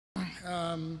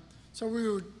So we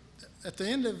were, at the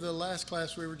end of the last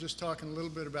class, we were just talking a little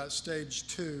bit about stage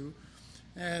 2.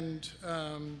 And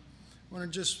I want to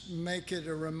just make it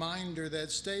a reminder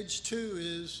that stage 2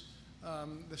 is,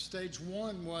 the stage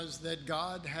 1 was that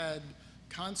God had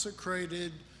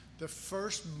consecrated the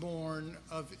firstborn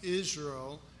of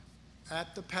Israel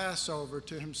at the Passover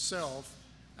to himself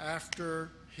after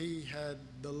he had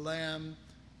the lamb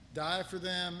die for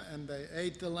them and they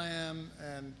ate the lamb,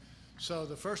 and so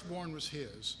the firstborn was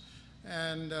his.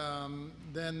 And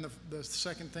then the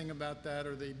second thing about that,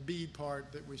 or the B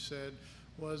part that we said,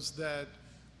 was that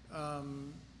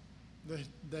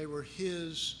they were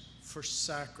his for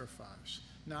sacrifice.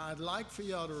 Now, I'd like for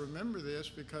y'all to remember this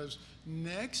because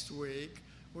next week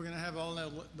we're going to have all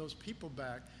those people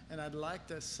back, and I'd like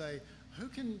to say, who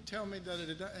can tell me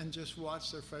that and just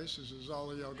watch their faces as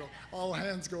all of y'all go, all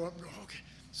hands go up and go, okay.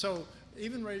 So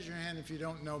even raise your hand if you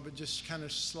don't know, but just kind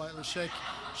of slightly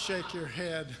shake your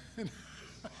head.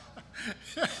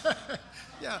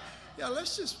 yeah,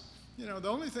 let's just, the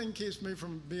only thing keeps me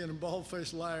from being a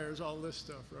bald-faced liar is all this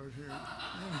stuff right here.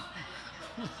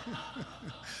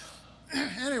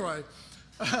 Anyway,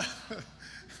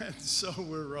 and so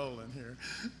we're rolling here.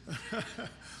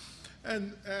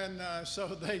 And so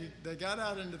they got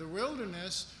out into the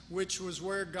wilderness, which was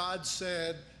where God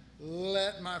said,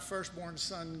 let my firstborn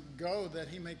son go that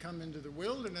he may come into the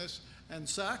wilderness and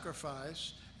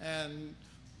sacrifice and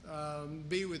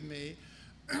be with me.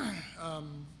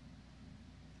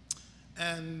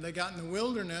 And they got in the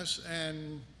wilderness,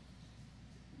 and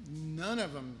none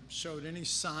of them showed any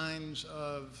signs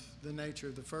of the nature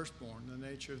of the firstborn, the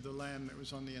nature of the lamb that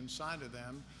was on the inside of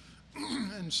them.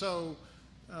 And so,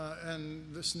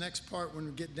 and this next part, when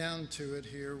we get down to it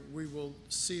here, we will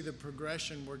see the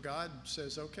progression where God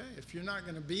says, okay, if you're not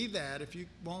going to be that, if you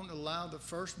won't allow the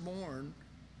firstborn,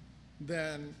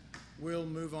 then we'll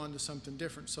move on to something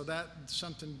different. So that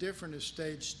something different is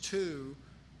stage 2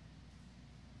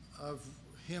 of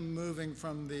him moving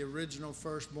from the original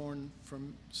firstborn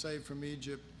saved from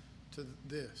Egypt to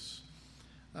this.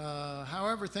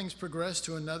 However, things progress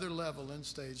to another level in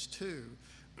stage 2.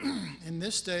 In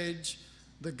this stage,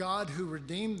 the God who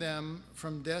redeemed them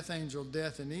from death angel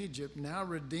death in Egypt now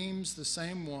redeems the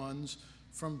same ones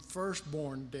from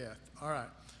firstborn death. All right.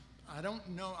 I don't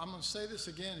know. I'm going to say this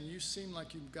again, and you seem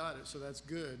like you've got it, so that's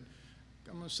good.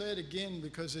 I'm going to say it again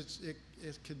because it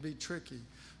could be tricky.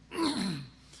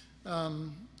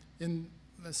 In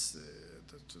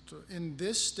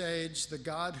this stage, the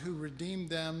God who redeemed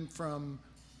them from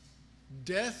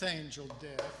death angel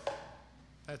death,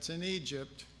 that's in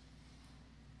Egypt,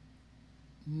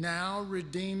 now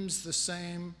redeems the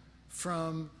same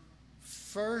from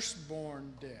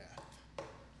firstborn death.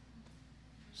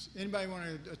 Anybody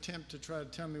want to attempt to try to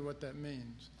tell me what that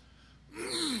means?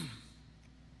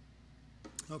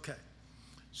 Okay,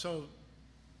 so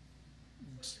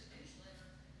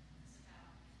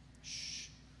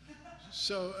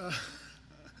so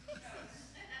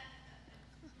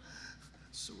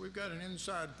so we've got an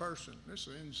inside person. This is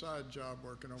an inside job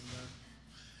working over there.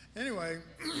 Anyway,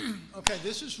 okay,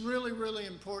 this is really, really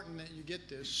important that you get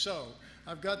this. So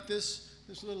I've got this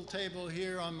little table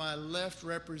here on my left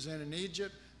representing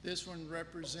Egypt, this one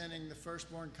representing the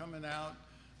firstborn coming out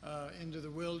into the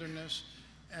wilderness.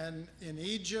 And in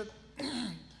Egypt,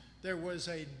 there was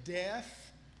a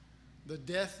death. The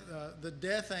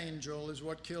death angel is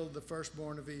what killed the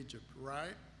firstborn of Egypt,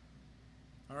 right?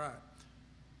 All right.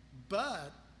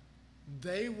 But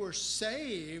they were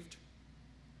saved.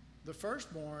 The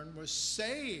firstborn was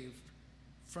saved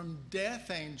from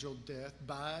death angel death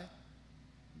by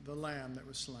the lamb that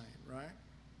was slain, right?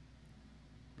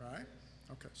 Right?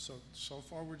 Okay, so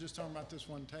far we're just talking about this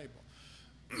one table.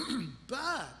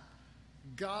 But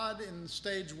God in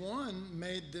stage 1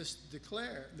 made this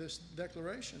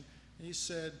declaration. He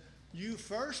said, you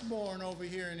firstborn over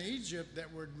here in Egypt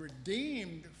that were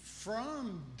redeemed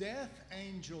from death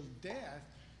angel death,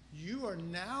 you are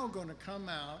now going to come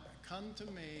to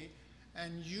me,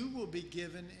 and you will be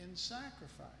given in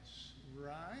sacrifice,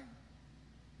 right?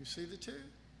 You see the two?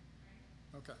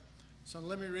 Okay. So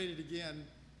let me read it again,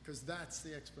 because that's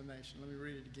the explanation. Let me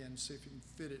read it again and see if you can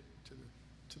fit it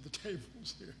to the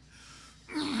tables here.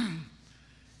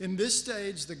 In this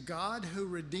stage, the God who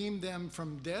redeemed them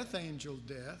from death angel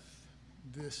death,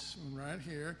 this one right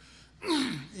here,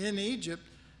 in Egypt,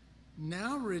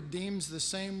 now redeems the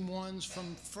same ones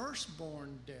from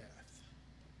firstborn death.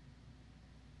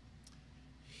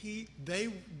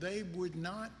 They would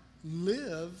not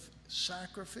live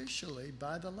sacrificially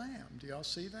by the lamb. Do y'all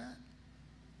see that?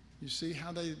 You see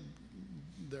how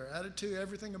their attitude,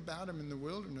 everything about them in the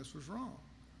wilderness was wrong.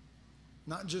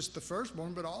 Not just the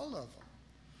firstborn, but all of them.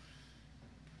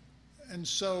 And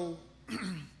so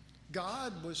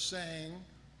God was saying,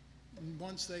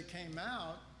 once they came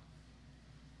out,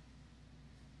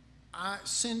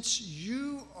 since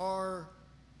you are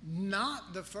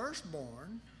not the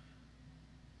firstborn,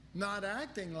 not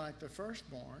acting like the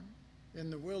firstborn in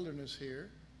the wilderness here,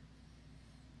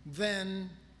 then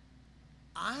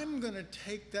I'm going to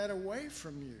take that away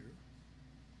from you.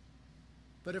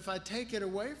 But if I take it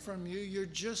away from you, you're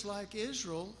just like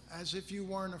Israel, as if you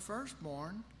weren't a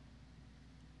firstborn.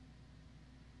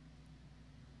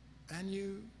 And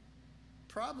you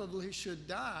probably should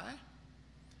die.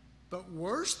 But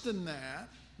worse than that,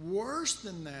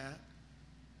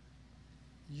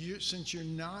 since you're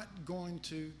not going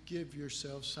to give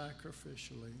yourself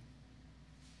sacrificially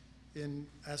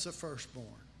as a firstborn,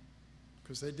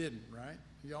 because they didn't, right?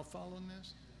 Y'all following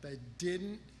this? They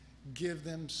didn't give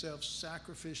themselves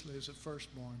sacrificially as a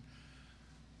firstborn.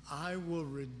 I will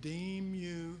redeem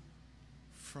you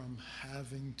from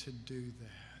having to do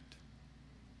that.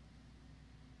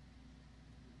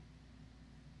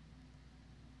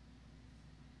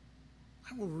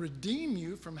 I will redeem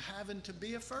you from having to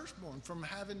be a firstborn, from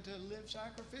having to live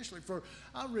sacrificially. For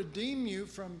I'll redeem you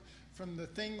from the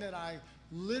thing that I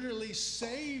literally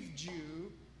saved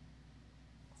you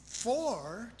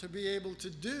for, to be able to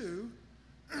do,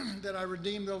 that I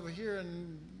redeemed over here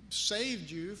and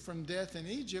saved you from death in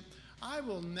Egypt. I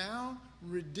will now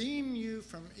redeem you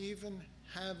from even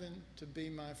having to be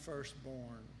my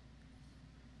firstborn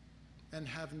and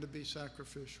having to be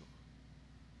sacrificial.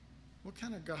 What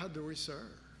kind of God do we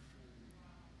serve?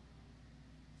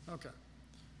 Okay.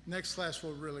 Next class,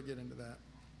 we'll really get into that.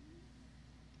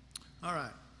 All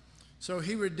right. So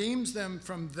he redeems them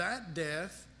from that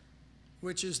death,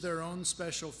 which is their own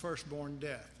special firstborn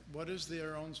death. What is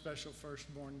their own special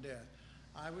firstborn death?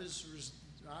 I was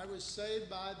saved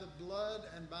by the blood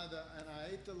and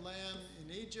I ate the lamb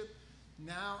in Egypt.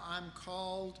 Now I'm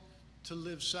called to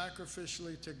live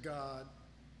sacrificially to God.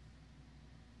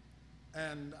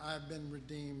 And I've been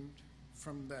redeemed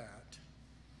from that.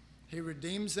 He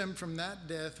redeems them from that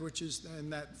death,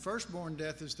 and that firstborn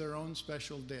death is their own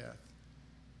special death.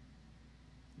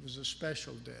 It was a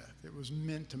special death. It was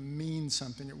meant to mean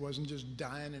something. It wasn't just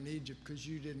dying in Egypt because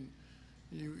you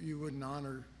wouldn't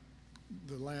honor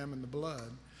the lamb and the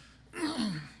blood.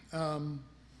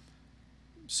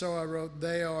 So I wrote,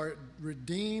 they are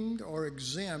redeemed or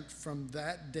exempt from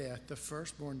that death, the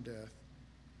firstborn death,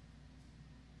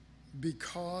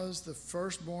 because the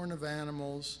firstborn of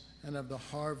animals and of the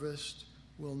harvest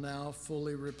will now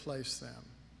fully replace them.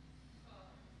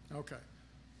 Okay.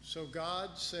 So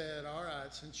God said, all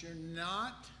right, since you're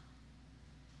not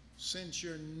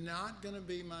going to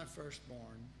be my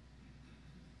firstborn,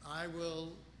 I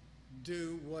will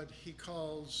do what he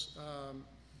calls,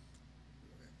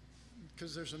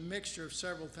 because there's a mixture of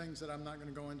several things that I'm not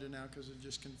going to go into now because it'll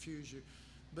just confuse you.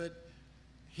 But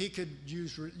you could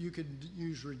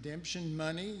use redemption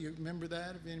money. You remember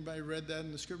that? If anybody read that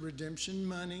in the script, redemption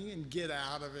money and get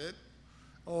out of it.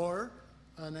 Or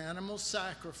an animal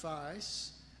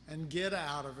sacrifice and get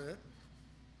out of it.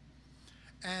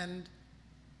 And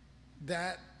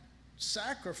that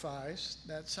sacrificed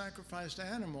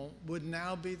animal would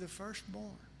now be the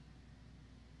firstborn.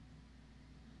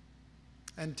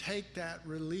 And take that,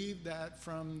 relieve that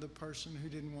from the person who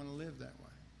didn't want to live that way.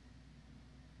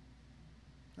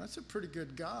 That's a pretty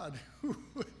good God who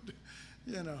would,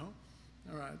 All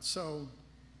right, so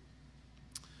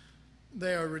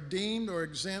they are redeemed or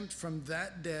exempt from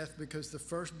that death because the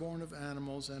firstborn of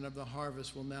animals and of the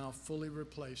harvest will now fully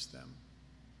replace them.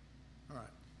 All right,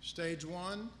 stage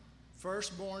one,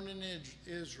 firstborn in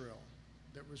Israel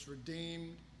that was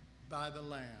redeemed by the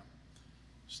Lamb.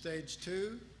 Stage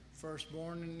two,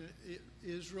 firstborn in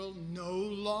Israel no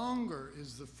longer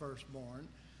is the firstborn.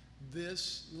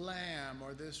 This lamb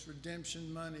or this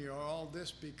redemption money or all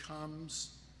this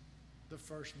becomes the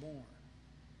firstborn.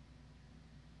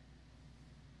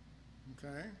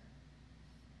 Okay?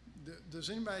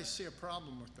 Does anybody see a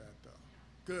problem with that, though?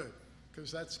 Good,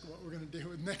 because that's what we're going to deal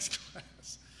with next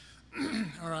class.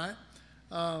 All right?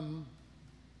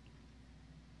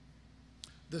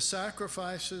 The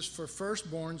sacrifices for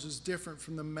firstborns is different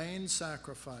from the main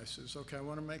sacrifices. Okay, I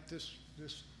want to make this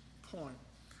point.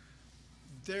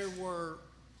 There were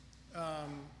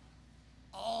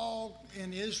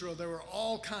in Israel, there were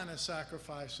all kind of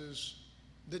sacrifices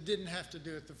that didn't have to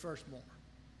do with the firstborn.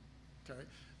 Okay,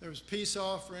 there was peace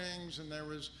offerings, and there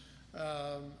was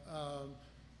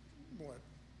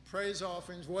praise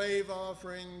offerings, wave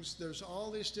offerings. There's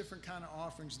all these different kind of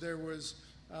offerings. There was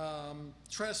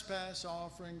trespass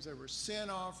offerings. There were sin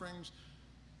offerings.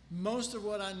 most of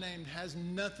what I named has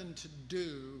nothing to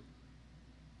do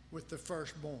with the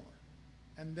firstborn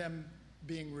and them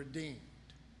being redeemed.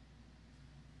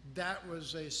 That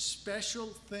was a special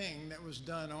thing that was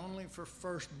done only for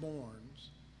firstborns.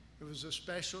 It was a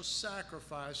special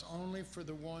sacrifice only for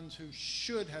the ones who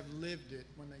should have lived it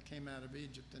when they came out of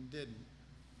Egypt and didn't.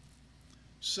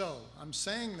 So, I'm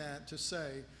saying that to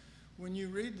say, when you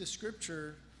read the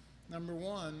scripture, number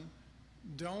one,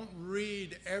 don't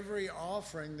read every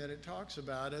offering that it talks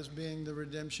about as being the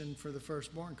redemption for the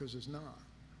firstborn, because it's not.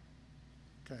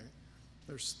 Okay.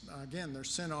 There's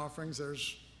sin offerings,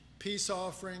 there's peace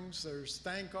offerings, there's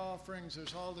thank offerings,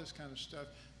 there's all this kind of stuff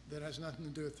that has nothing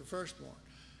to do with the firstborn.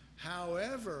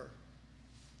 However,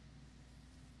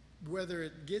 whether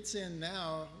it gets in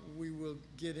now, we will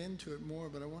get into it more,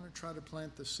 but I want to try to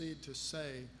plant the seed to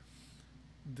say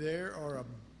there are a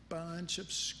bunch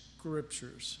of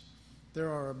scriptures. There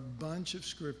are a bunch of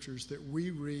scriptures that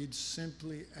we read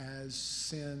simply as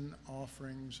sin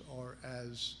offerings or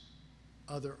as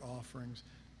other offerings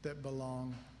that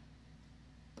belong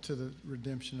to the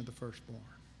redemption of the firstborn.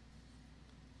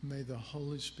 May the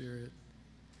Holy Spirit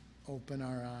open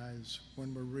our eyes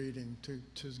when we're reading to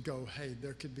go, hey,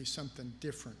 there could be something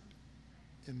different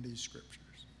in these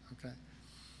scriptures. Okay?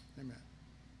 Amen.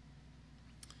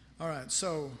 All right,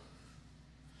 so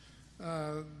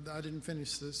I didn't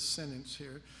finish this sentence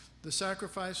here. The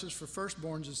sacrifices for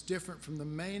firstborns is different from the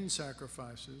main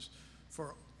sacrifices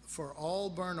for all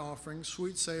burnt offerings,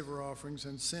 sweet savor offerings,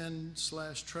 and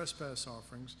sin/trespass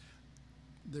offerings.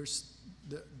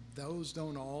 Those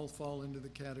don't all fall into the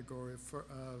category of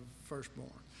firstborn.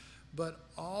 But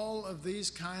all of these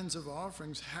kinds of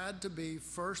offerings had to be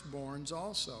firstborns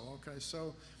also. Okay,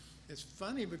 so it's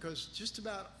funny because just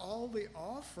about all the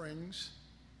offerings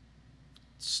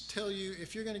tell you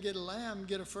if you're going to get a lamb,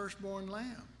 get a firstborn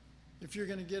lamb. If you're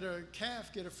going to get a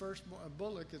calf, get a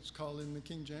bullock, it's called in the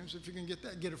King James. If you're going to get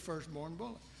that, get a firstborn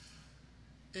bullock.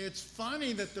 It's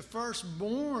funny that the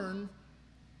firstborn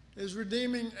is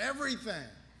redeeming everything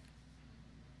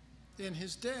in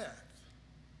his death.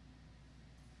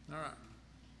 All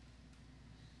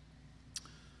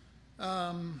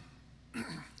right.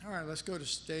 All right, let's go to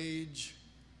stage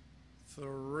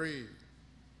 3.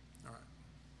 All right.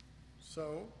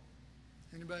 So,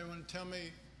 anybody want to tell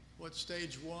me what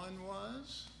stage 1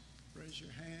 was? Raise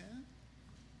your hand.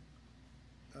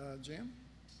 Jim?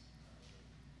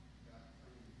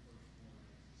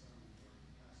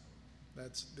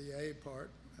 That's the A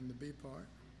part and the B part.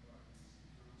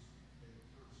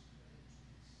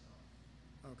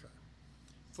 Okay.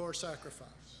 For sacrifice.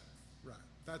 Right.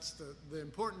 That's the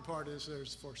important part is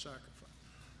there's for sacrifice.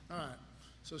 All right.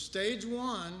 So stage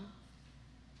 1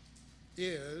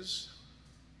 is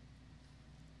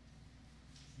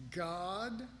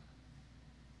God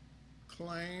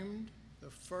claimed the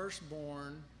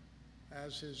firstborn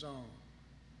as his own.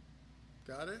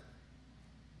 Got it?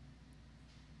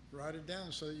 Write it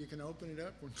down so that you can open it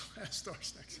up when class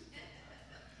starts next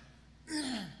week.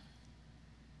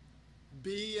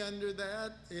 B under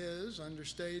that is, under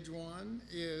stage 1,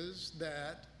 is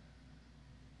that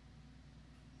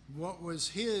what was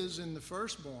his in the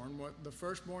firstborn, what the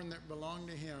firstborn that belonged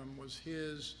to him was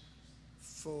his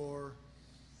for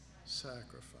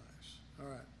sacrifice. All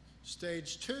right.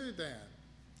 Stage 2 then.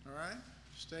 All right.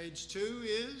 Stage 2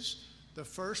 is the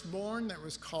firstborn that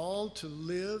was called to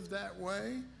live that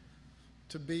way,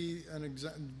 to be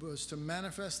was to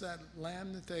manifest that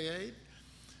lamb that they ate.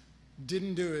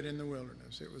 Didn't do it in the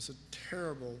wilderness. It was a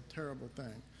terrible, terrible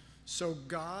thing. So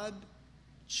God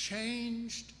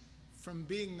changed from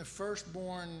being the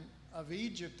firstborn of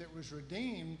Egypt that was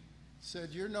redeemed, said,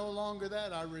 you're no longer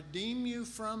that. I redeem you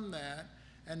from that.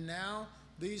 And now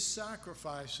these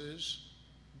sacrifices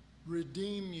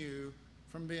redeem you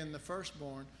from being the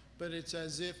firstborn. But it's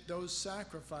as if those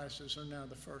sacrifices are now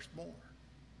the firstborn.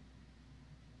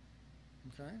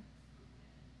 Okay?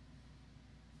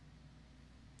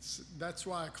 That's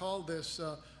why I call this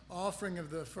offering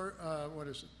of the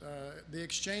the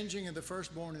exchanging of the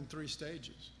firstborn in 3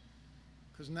 stages.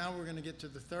 Because now we're going to get to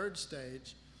the 3rd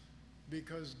stage,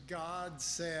 because God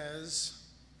says,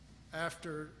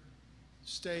 after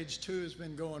stage 2 has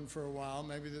been going for a while,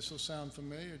 maybe this will sound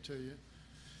familiar to you,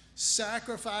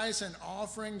 sacrifice and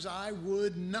offerings I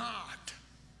would not.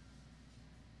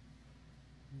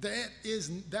 That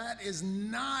is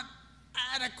not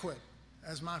adequate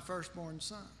as my firstborn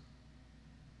son.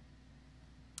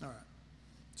 All right.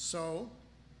 So,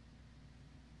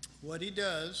 what he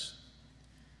does,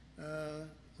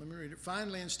 let me read it.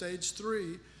 Finally, in stage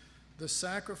 3, the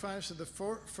sacrifice of the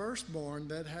firstborn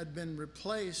that had been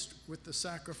replaced with the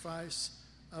sacrifice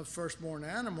of firstborn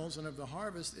animals and of the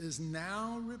harvest is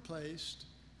now replaced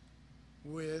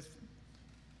with,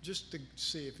 just to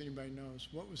see if anybody knows,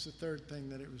 what was the third thing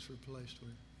that it was replaced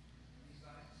with?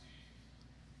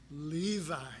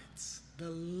 Levites. The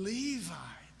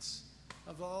Levites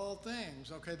of all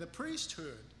things. Okay, the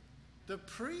priesthood. The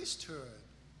priesthood.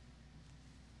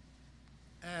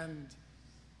 And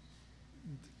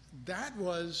that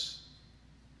was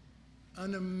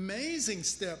an amazing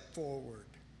step forward.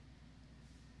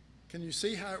 Can you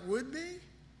see how it would be?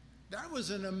 That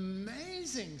was an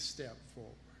amazing step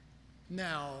forward.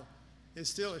 Now, it's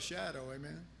still a shadow,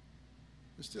 amen?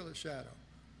 It's still a shadow.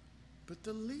 But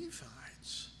the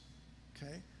Levites,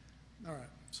 okay? All right,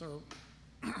 so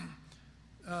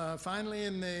finally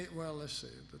in the, well, let's see.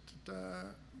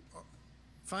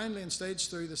 Finally in stage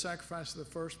 3, the sacrifice of the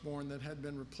firstborn that had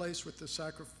been replaced with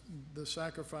the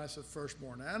sacrifice of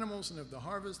firstborn animals and of the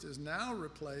harvest is now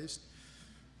replaced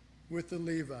with the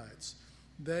Levites.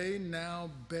 They now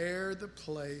bear the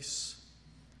place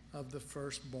of the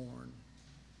firstborn.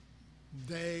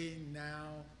 They now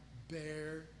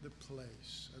bear the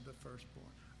place of the firstborn.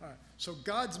 All right, so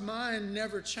God's mind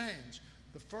never changed.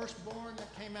 The firstborn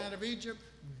that came out of Egypt,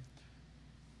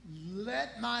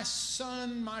 let my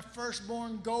son, my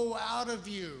firstborn, go out of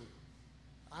you.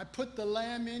 I put the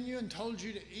lamb in you and told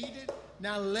you to eat it.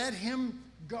 Now let him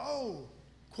go.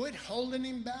 Quit holding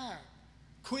him back.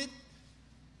 Quit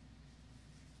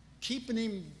keeping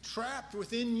him trapped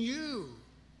within you.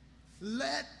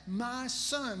 Let my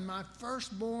son, my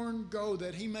firstborn, go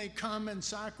that he may come and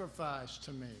sacrifice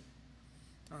to me.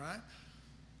 All right?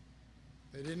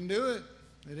 They didn't do it.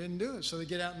 They didn't do it. So they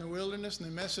get out in the wilderness and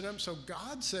they mess it up. So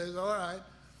God says, all right,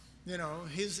 you know,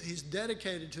 he's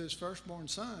dedicated to his firstborn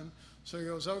son. So he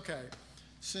goes, okay,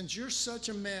 since you're such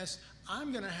a mess,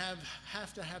 I'm going to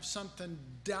have to have something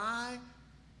die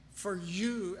for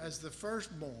you as the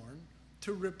firstborn,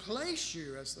 to replace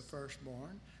you as the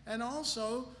firstborn, and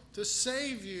also to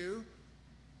save you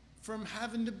from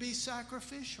having to be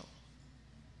sacrificial.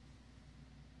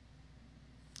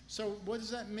 So what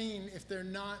does that mean if they're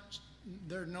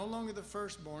no longer the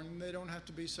firstborn and they don't have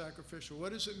to be sacrificial?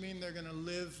 What does it mean they're going to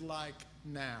live like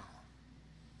now?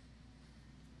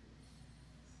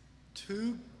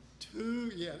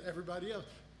 Everybody else.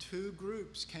 2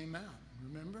 groups came out,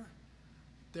 remember?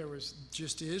 There was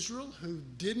just Israel who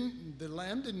the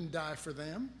lamb didn't die for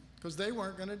them because they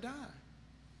weren't going to die.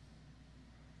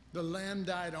 The lamb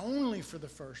died only for the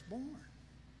firstborn.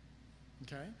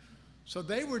 Okay? So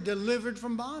they were delivered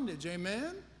from bondage,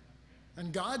 amen?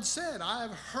 And God said, I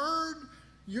have heard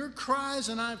your cries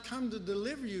and I've come to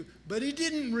deliver you. But he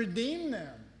didn't redeem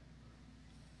them.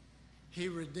 He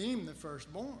redeemed the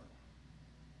firstborn.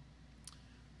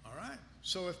 All right.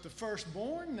 So if the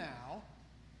firstborn now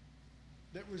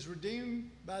that was redeemed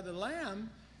by the lamb,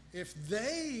 if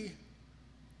they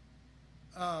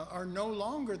are no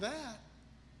longer that,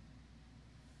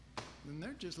 then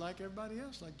they're just like everybody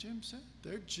else, like Jim said.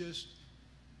 They're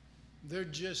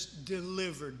just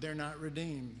delivered. They're not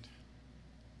redeemed.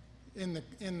 In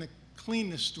the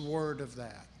cleanest word of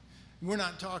that. We're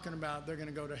not talking about they're going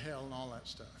to go to hell and all that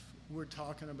stuff. We're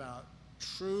talking about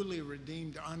truly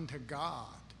redeemed unto God.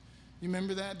 You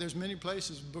remember that? There's many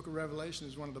places, the book of Revelation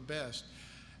is one of the best.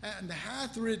 And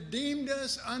hath redeemed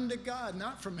us unto God,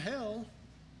 not from hell.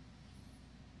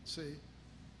 See,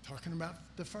 talking about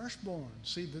the firstborn.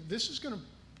 See, this is going to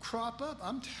crop up.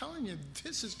 I'm telling you,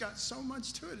 this has got so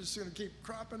much to it. It's going to keep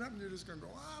cropping up, and you're just going to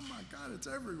go, oh my God, it's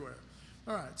everywhere.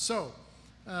 All right, so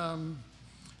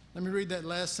let me read that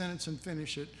last sentence and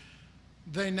finish it.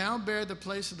 They now bear the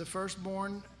place of the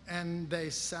firstborn, and they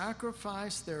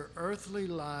sacrifice their earthly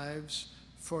lives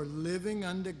for living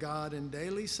unto God in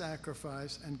daily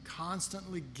sacrifice and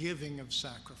constantly giving of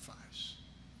sacrifice.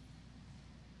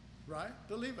 Right?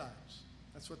 The Levites.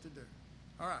 That's what they do.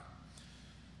 All right.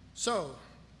 So,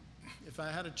 if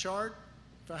I had a chart,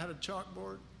 if I had a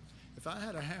chalkboard, if I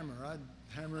had a hammer, I'd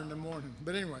hammer in the morning.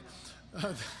 But anyway,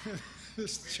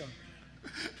 this chart.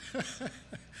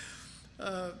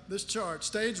 This chart.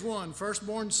 Stage 1,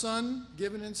 firstborn son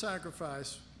given in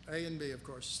sacrifice. A and B, of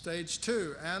course. Stage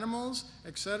 2, animals,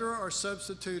 etc., are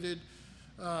substituted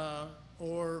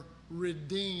or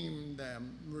redeem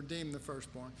them, redeem the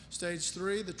firstborn. Stage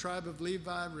 3, the tribe of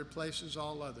Levi replaces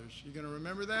all others. You going to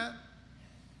remember that?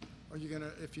 Are you going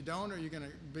to, if you don't, are you going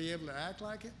to be able to act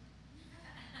like it?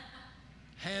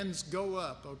 Hands go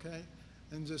up, okay?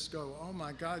 And just go, oh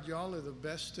my God, y'all are the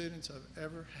best students I've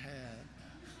ever had.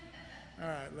 All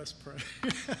right, let's pray.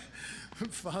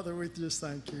 Father, we just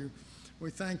thank you. We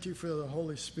thank you for the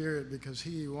Holy Spirit because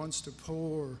he wants to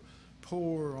pour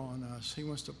on us. He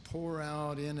wants to pour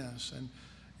out in us. And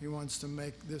He wants to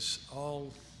make this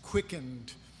all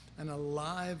quickened and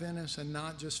alive in us, and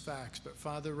not just facts. But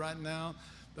Father, right now,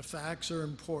 the facts are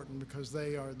important because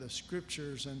they are the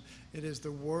scriptures, and it is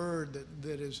the word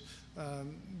that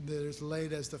is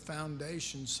laid as the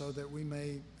foundation so that we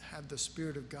may have the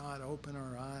Spirit of God open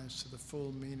our eyes to the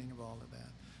full meaning of all of that.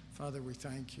 Father, we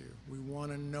thank you. We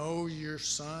want to know your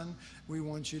Son. We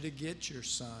want you to get your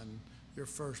Son, your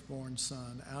firstborn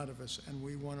Son, out of us, and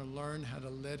we want to learn how to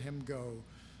let him go.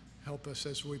 Help us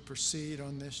as we proceed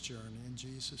on this journey. In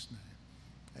Jesus'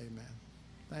 name, amen.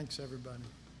 Thanks, everybody.